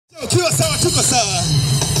Ukiwa sawa tuko sawa.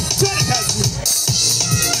 Twende kazi.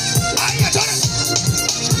 Aya twende.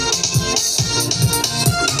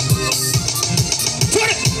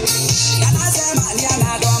 Twende. Yanasema ni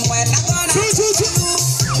anadwa mwenda kona.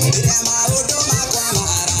 Ile mauduma kwa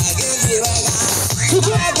maragili wega.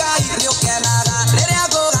 Tukuaga ilio kenaga. Lele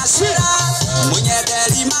yako gasira. Mwenye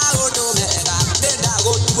deli maudumega. Denda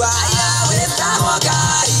gotua. Aya weta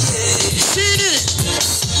wagai. Shini.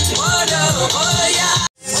 Modo oya.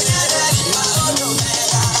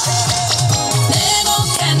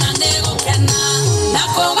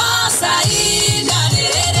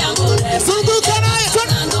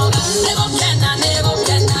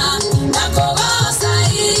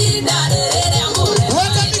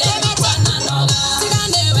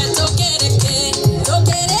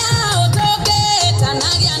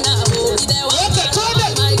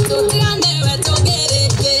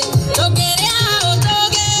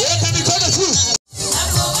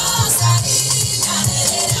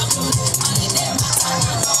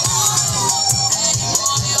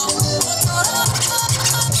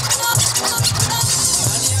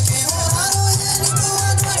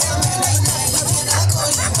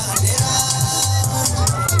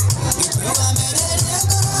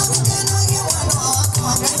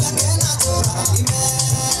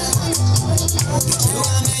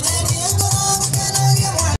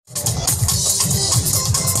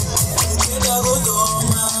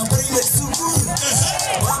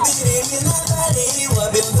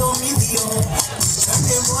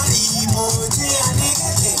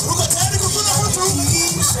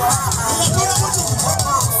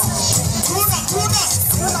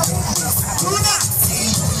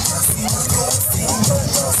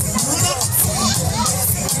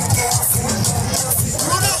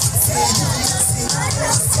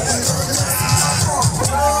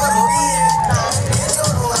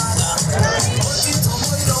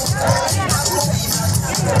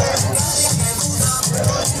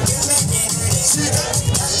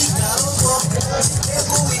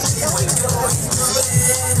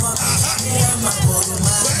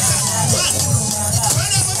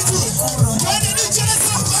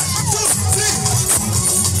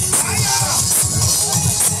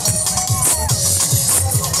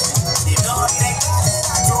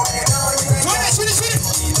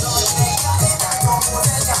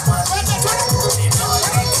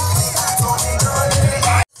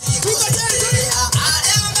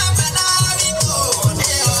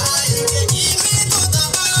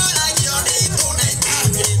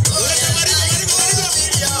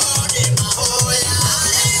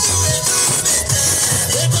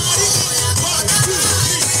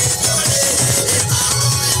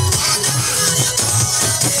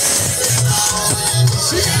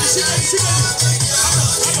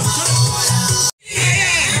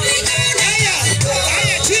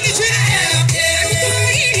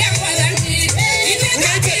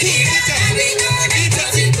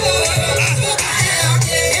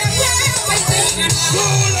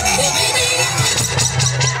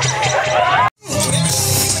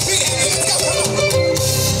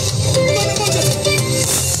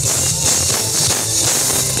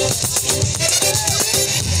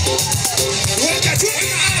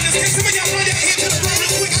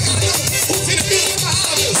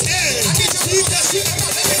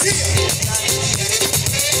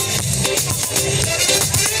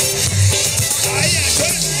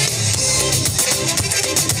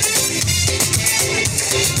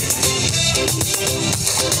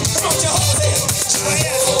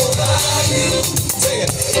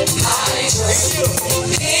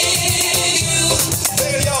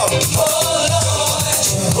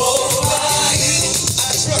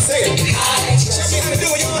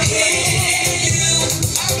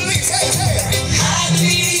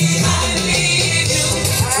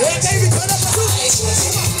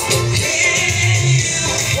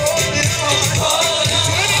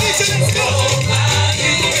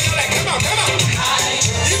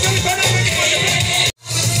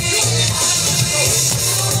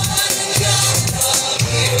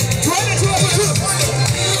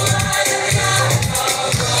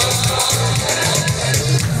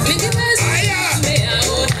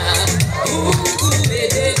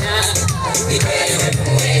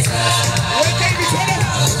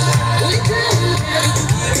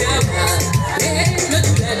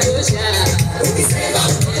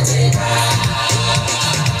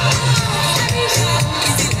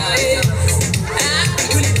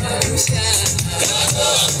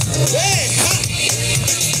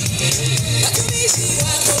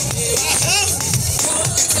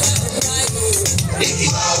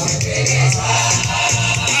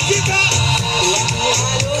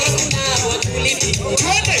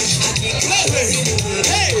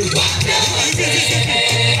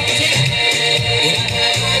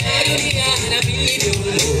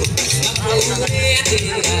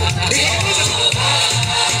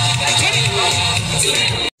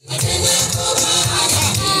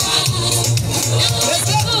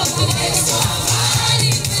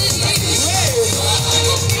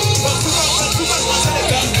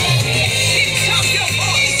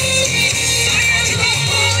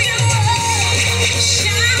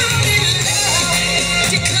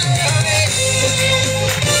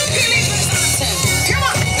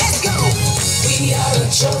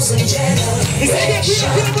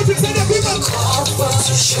 call for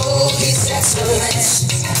to show His excellence.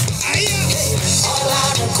 All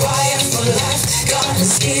I require for life, God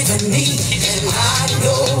has given me, and I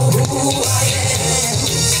know who I am.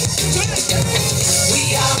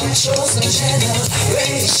 We are a chosen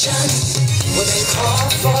generation, with a call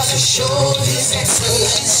for to show His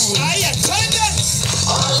excellence.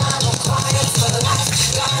 All I require for life,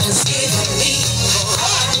 God has given me.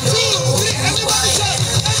 I know who I am.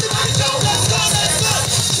 I know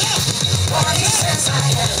what He says I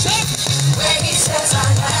am. Where He says I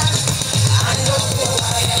am. I know who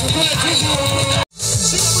I am.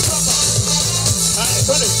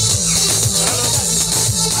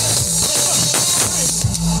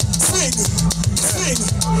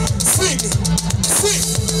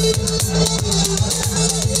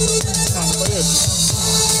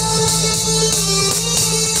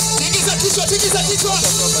 Tikisa kichwa.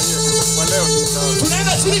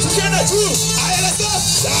 Tunaenda chini tukienda juu. Haya, let's go.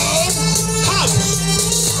 Down. Up.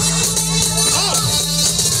 Up.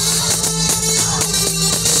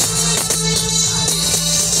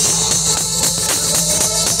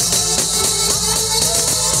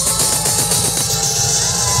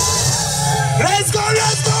 Let's go,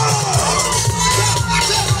 let's go.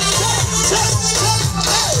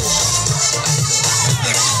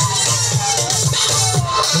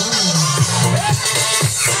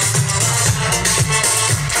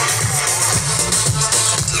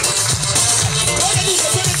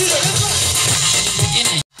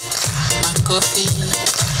 Coffee.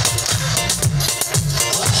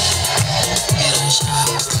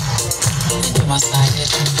 Into my side.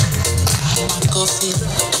 Coffee.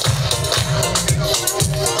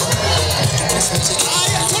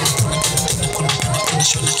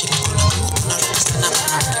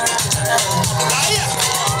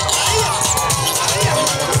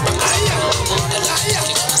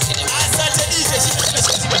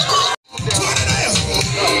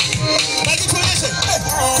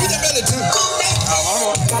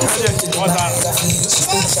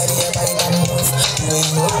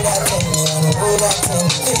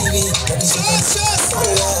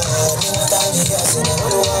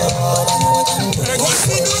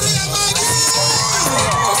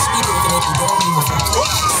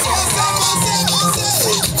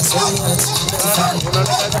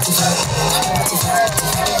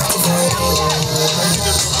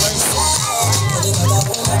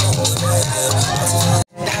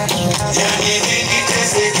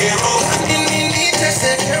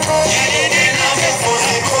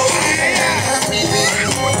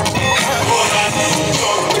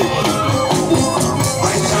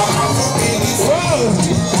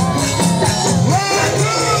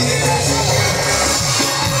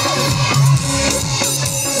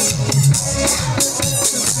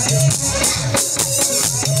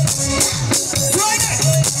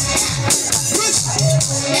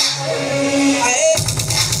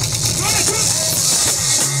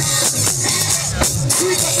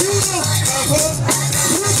 Kikuyu.